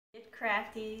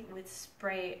crafty with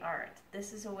spray art.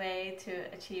 This is a way to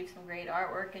achieve some great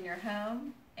artwork in your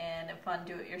home and a fun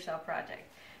do-it-yourself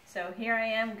project. So here I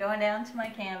am going down to my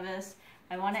canvas.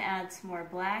 I want to add some more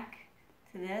black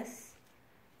to this.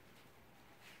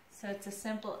 So it's as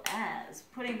simple as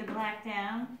putting the black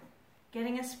down,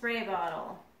 getting a spray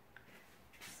bottle.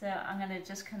 So I'm going to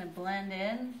just kind of blend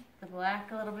in the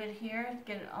black a little bit here,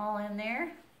 get it all in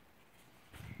there.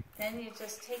 Then you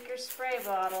just take your spray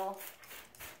bottle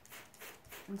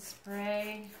and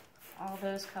spray all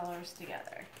those colors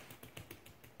together.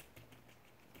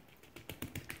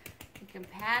 You can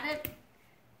pat it.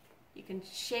 You can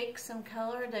shake some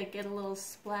color to get a little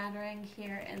splattering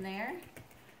here and there.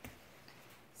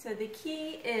 So the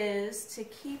key is to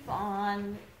keep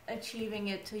on achieving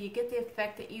it till you get the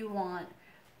effect that you want,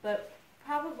 but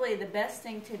probably the best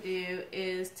thing to do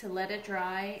is to let it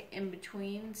dry in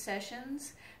between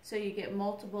sessions so you get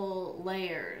multiple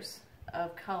layers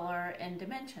of color and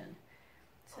dimension.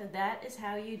 So that is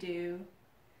how you do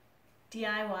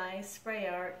DIY spray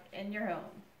art in your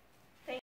home.